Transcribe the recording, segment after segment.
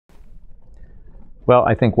Well,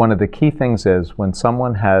 I think one of the key things is when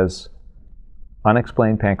someone has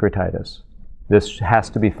unexplained pancreatitis, this has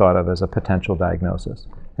to be thought of as a potential diagnosis.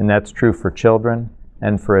 And that's true for children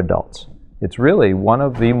and for adults. It's really one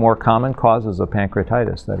of the more common causes of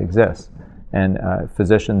pancreatitis that exists. And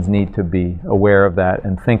physicians need to be aware of that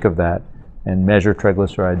and think of that and measure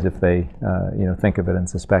triglycerides if they think of it and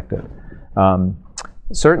suspect it.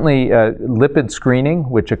 Certainly, lipid screening,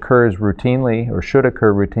 which occurs routinely or should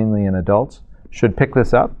occur routinely in adults, should pick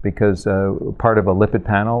this up because part of a lipid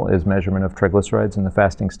panel is measurement of triglycerides in the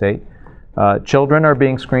fasting state. Children are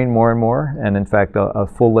being screened more and more, and in fact, a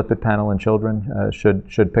full lipid panel in children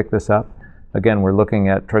should pick this up. Again, we're looking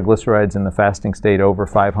at triglycerides in the fasting state over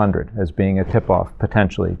 500 as being a tip-off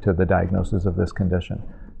potentially to the diagnosis of this condition.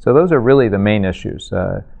 So those are really the main issues,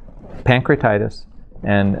 pancreatitis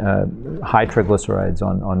and high triglycerides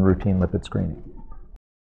on routine lipid screening.